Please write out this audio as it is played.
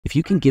If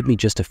you can give me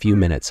just a few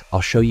minutes,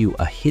 I'll show you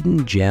a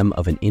hidden gem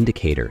of an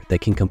indicator that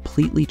can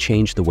completely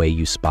change the way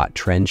you spot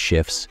trend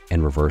shifts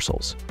and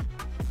reversals.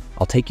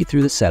 I'll take you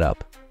through the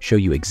setup, show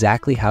you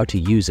exactly how to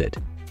use it,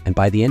 and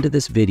by the end of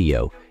this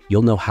video,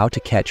 you'll know how to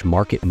catch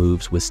market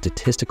moves with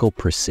statistical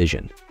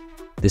precision.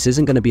 This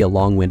isn't going to be a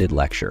long-winded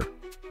lecture.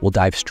 We'll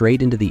dive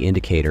straight into the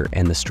indicator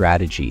and the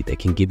strategy that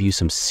can give you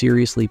some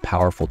seriously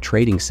powerful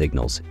trading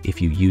signals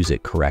if you use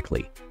it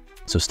correctly.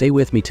 So stay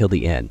with me till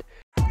the end.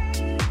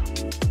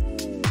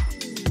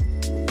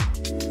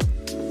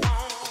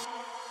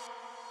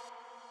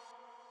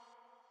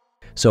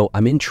 So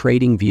I'm in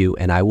TradingView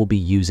and I will be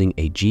using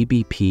a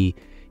GBP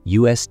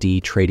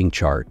USD trading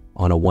chart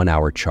on a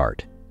 1-hour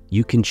chart.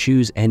 You can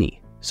choose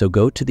any. So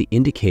go to the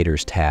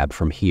Indicators tab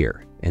from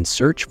here and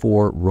search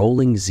for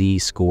Rolling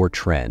Z-Score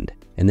Trend,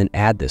 and then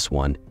add this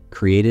one,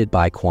 created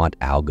by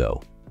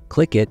QuantAlgo.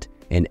 Click it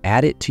and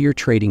add it to your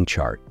trading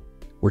chart.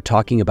 We're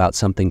talking about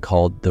something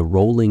called the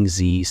Rolling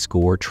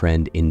Z-Score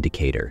Trend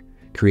Indicator,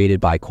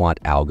 created by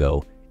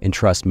QuantAlgo, and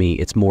trust me,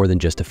 it's more than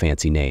just a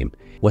fancy name.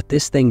 What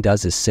this thing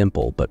does is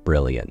simple but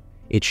brilliant.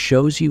 It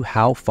shows you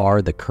how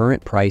far the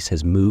current price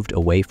has moved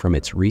away from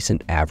its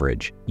recent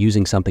average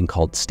using something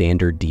called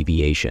standard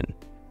deviation,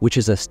 which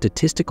is a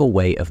statistical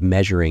way of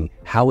measuring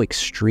how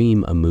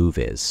extreme a move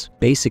is.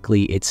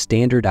 Basically, it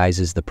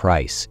standardizes the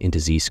price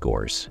into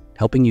Z-scores,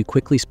 helping you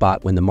quickly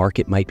spot when the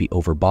market might be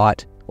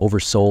overbought,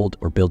 oversold,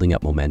 or building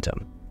up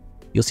momentum.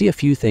 You'll see a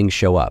few things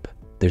show up.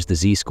 There's the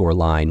Z-score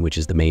line, which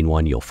is the main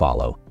one you'll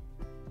follow.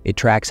 It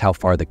tracks how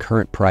far the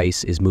current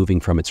price is moving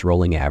from its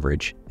rolling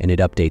average, and it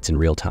updates in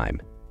real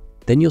time.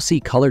 Then you'll see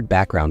colored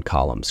background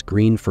columns,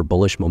 green for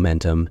bullish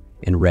momentum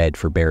and red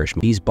for bearish.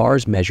 These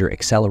bars measure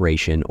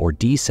acceleration or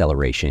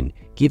deceleration,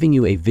 giving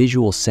you a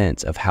visual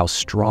sense of how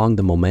strong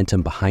the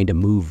momentum behind a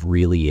move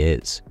really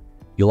is.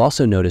 You'll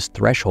also notice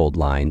threshold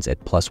lines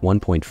at plus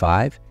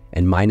 1.5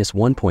 and minus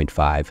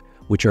 1.5,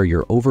 which are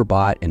your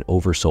overbought and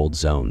oversold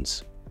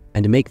zones.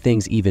 And to make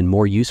things even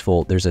more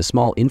useful, there's a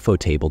small info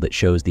table that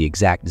shows the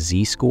exact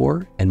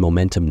Z-score and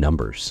momentum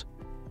numbers.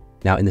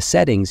 Now in the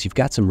settings, you've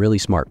got some really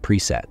smart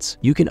presets.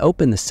 You can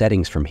open the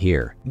settings from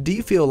here. Do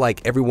you feel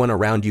like everyone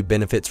around you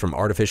benefits from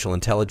artificial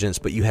intelligence,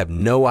 but you have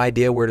no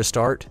idea where to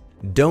start?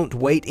 Don't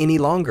wait any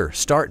longer.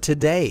 Start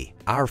today.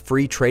 Our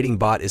free trading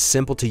bot is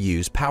simple to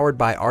use, powered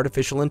by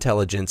artificial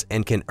intelligence,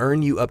 and can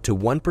earn you up to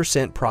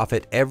 1%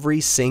 profit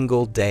every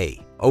single day.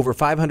 Over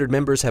 500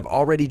 members have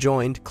already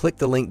joined. Click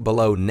the link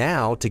below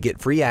now to get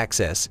free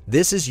access.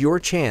 This is your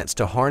chance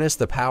to harness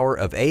the power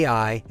of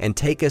AI and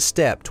take a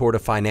step toward a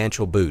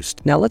financial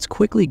boost. Now let's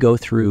quickly go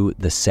through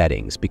the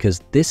settings,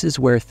 because this is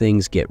where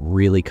things get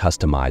really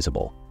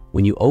customizable.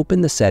 When you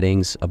open the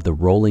settings of the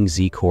Rolling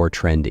Z-Score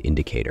Trend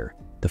Indicator,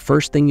 the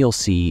first thing you'll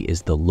see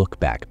is the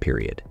look-back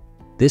period.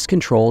 This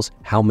controls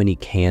how many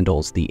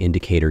candles the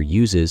indicator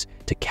uses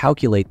to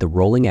calculate the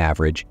rolling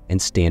average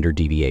and standard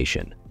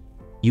deviation.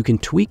 You can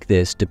tweak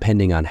this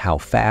depending on how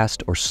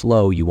fast or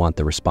slow you want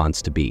the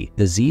response to be.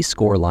 The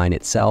Z-score line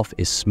itself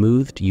is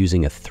smoothed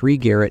using a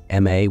 3-carat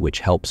MA,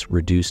 which helps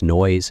reduce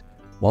noise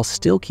while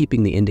still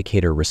keeping the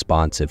indicator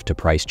responsive to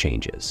price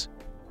changes.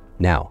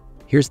 Now,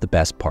 here's the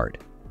best part.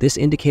 This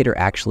indicator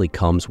actually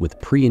comes with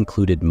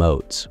pre-included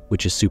modes,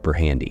 which is super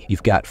handy.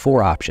 You've got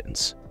 4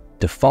 options: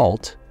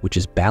 default, which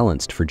is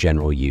balanced for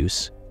general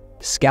use;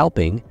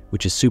 scalping,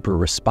 which is super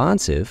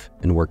responsive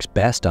and works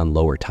best on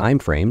lower time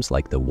frames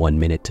like the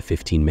 1-minute to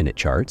 15-minute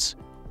charts;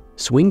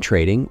 swing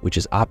trading, which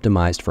is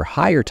optimized for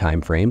higher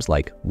time frames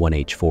like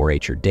 1H,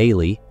 4H, or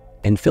daily,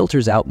 and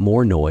filters out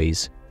more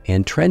noise;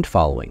 and trend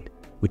following,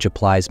 which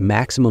applies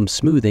maximum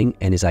smoothing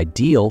and is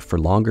ideal for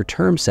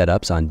longer-term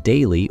setups on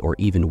daily or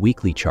even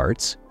weekly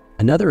charts.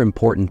 Another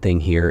important thing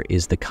here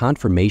is the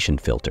confirmation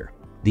filter.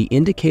 The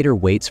indicator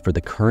waits for the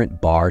current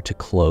bar to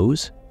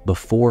close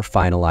before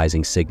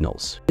finalizing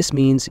signals. This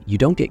means you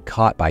don't get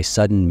caught by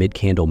sudden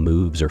mid-candle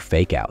moves or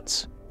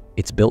fake-outs.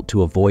 It's built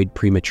to avoid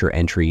premature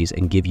entries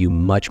and give you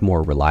much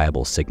more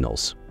reliable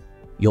signals.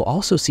 You'll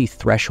also see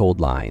threshold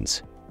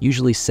lines,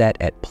 usually set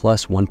at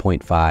plus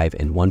 1.5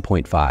 and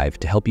 1.5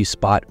 to help you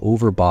spot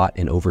overbought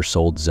and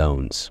oversold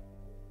zones.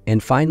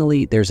 And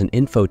finally, there's an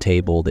info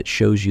table that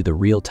shows you the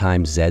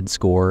real-time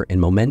Z-score and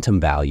momentum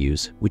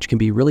values, which can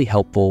be really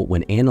helpful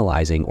when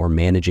analyzing or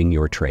managing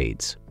your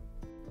trades.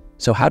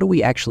 So how do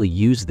we actually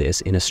use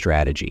this in a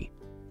strategy?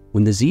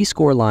 When the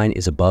Z-score line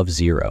is above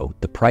 0,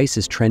 the price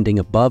is trending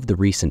above the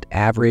recent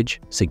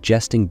average,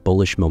 suggesting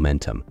bullish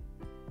momentum.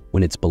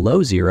 When it's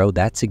below 0,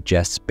 that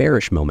suggests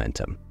bearish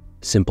momentum.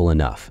 Simple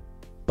enough.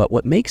 But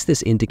what makes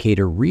this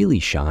indicator really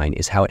shine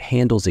is how it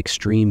handles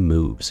extreme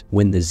moves.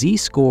 When the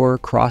Z-score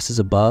crosses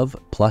above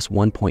plus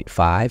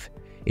 1.5,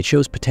 it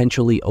shows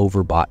potentially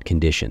overbought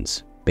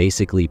conditions.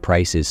 Basically,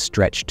 prices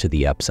stretched to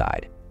the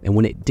upside. And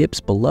when it dips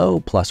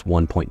below plus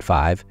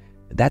 1.5,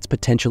 that's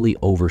potentially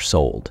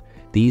oversold.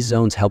 These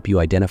zones help you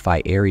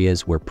identify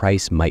areas where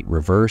price might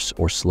reverse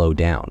or slow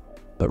down.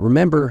 But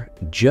remember,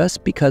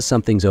 just because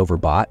something's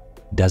overbought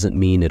doesn't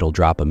mean it'll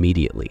drop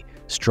immediately.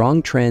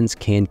 Strong trends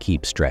can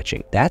keep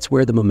stretching. That's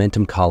where the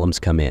momentum columns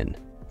come in.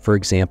 For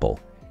example,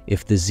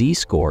 if the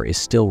z-score is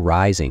still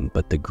rising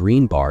but the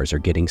green bars are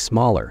getting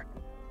smaller.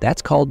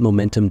 That's called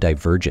momentum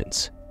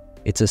divergence.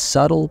 It's a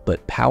subtle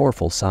but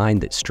powerful sign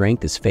that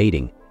strength is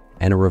fading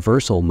and a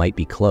reversal might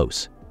be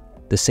close.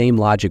 The same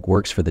logic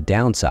works for the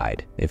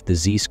downside. If the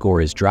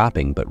z-score is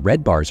dropping but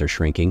red bars are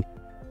shrinking,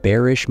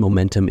 bearish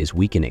momentum is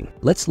weakening.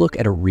 Let's look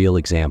at a real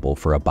example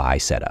for a buy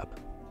setup.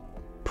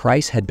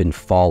 Price had been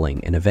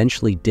falling and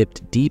eventually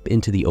dipped deep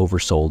into the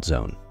oversold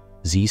zone.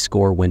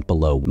 Z-score went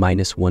below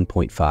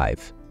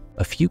 -1.5.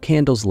 A few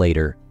candles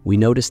later, we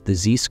noticed the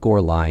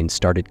z-score line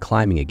started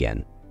climbing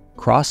again,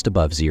 crossed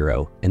above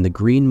zero, and the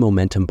green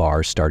momentum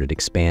bars started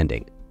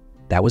expanding.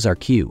 That was our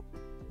cue.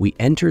 We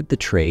entered the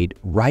trade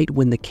right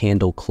when the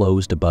candle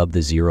closed above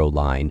the zero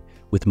line,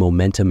 with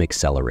momentum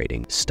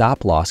accelerating.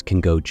 Stop loss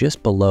can go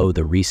just below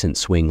the recent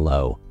swing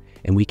low,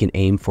 and we can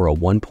aim for a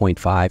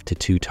 1.5 to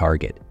 2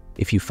 target.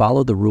 If you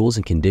follow the rules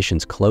and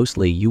conditions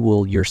closely, you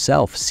will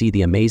yourself see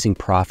the amazing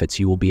profits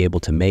you will be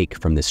able to make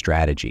from this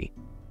strategy.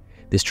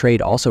 This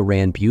trade also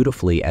ran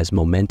beautifully as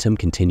momentum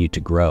continued to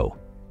grow.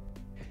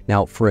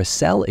 Now, for a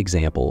sell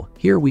example,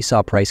 here we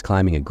saw price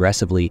climbing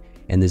aggressively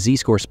and the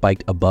z-score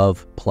spiked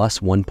above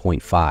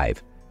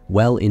 +1.5,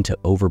 well into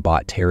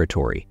overbought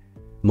territory.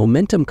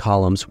 Momentum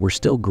columns were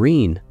still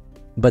green,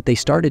 but they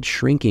started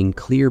shrinking,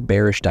 clear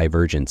bearish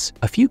divergence.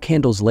 A few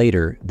candles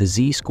later, the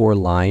z-score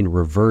line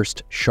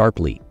reversed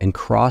sharply and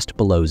crossed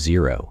below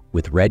zero,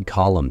 with red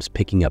columns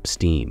picking up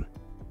steam.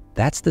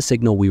 That's the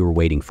signal we were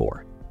waiting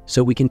for.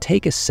 So we can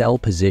take a sell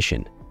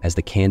position as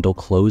the candle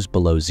closed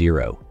below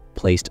zero,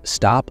 placed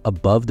stop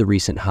above the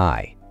recent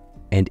high.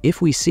 And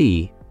if we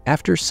see,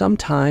 after some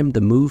time,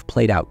 the move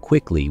played out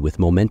quickly with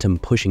momentum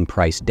pushing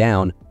price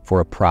down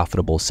for a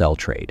profitable sell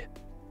trade.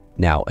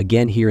 Now,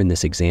 again here in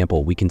this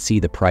example, we can see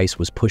the price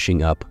was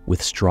pushing up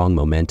with strong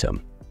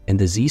momentum, and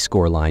the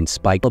z-score line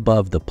spiked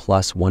above the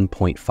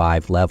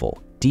 +1.5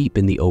 level, deep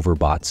in the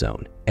overbought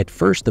zone. At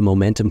first, the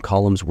momentum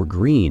columns were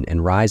green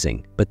and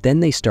rising, but then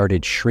they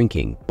started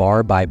shrinking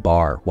bar by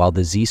bar while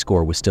the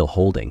z-score was still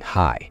holding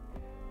high.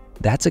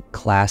 That's a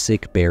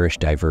classic bearish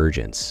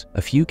divergence.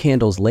 A few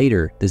candles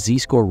later, the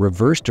z-score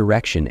reversed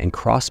direction and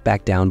crossed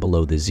back down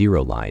below the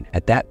zero line.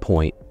 At that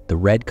point, the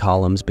red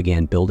columns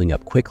began building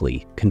up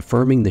quickly,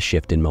 confirming the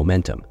shift in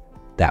momentum.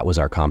 That was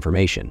our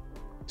confirmation.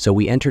 So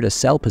we entered a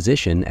sell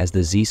position as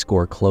the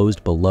z-score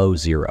closed below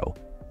zero,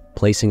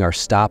 placing our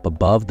stop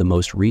above the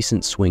most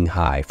recent swing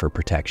high for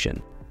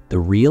protection. The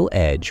real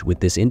edge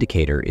with this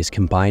indicator is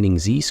combining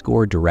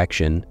z-score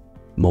direction,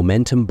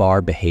 momentum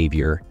bar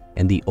behavior,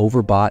 and the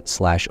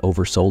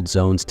overbought/oversold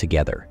zones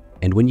together.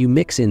 And when you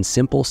mix in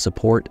simple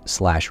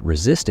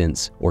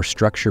support/resistance or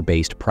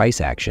structure-based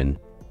price action,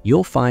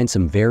 you'll find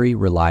some very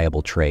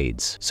reliable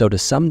trades. So to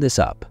sum this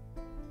up,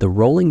 the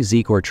rolling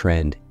z-score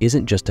trend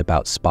isn't just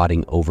about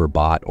spotting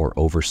overbought or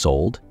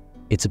oversold.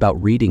 It's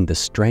about reading the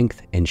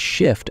strength and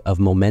shift of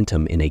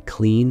momentum in a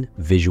clean,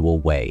 visual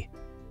way.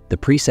 The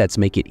presets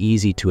make it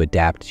easy to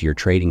adapt to your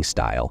trading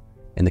style,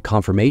 and the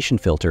confirmation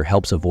filter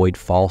helps avoid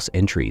false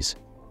entries.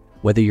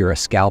 Whether you're a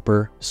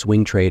scalper,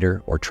 swing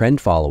trader, or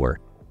trend follower,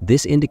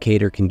 this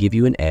indicator can give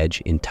you an edge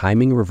in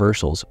timing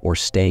reversals or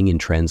staying in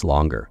trends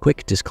longer.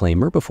 Quick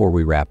disclaimer before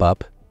we wrap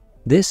up.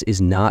 This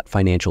is not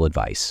financial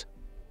advice.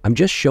 I'm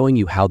just showing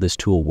you how this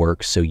tool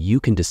works so you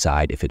can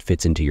decide if it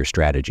fits into your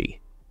strategy.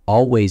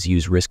 Always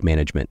use risk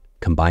management,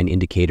 combine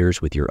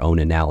indicators with your own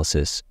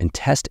analysis, and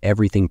test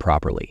everything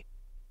properly.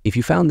 If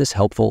you found this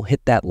helpful,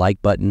 hit that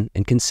like button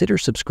and consider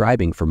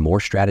subscribing for more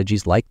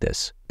strategies like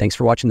this. Thanks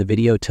for watching the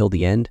video till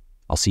the end.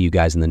 I'll see you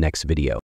guys in the next video.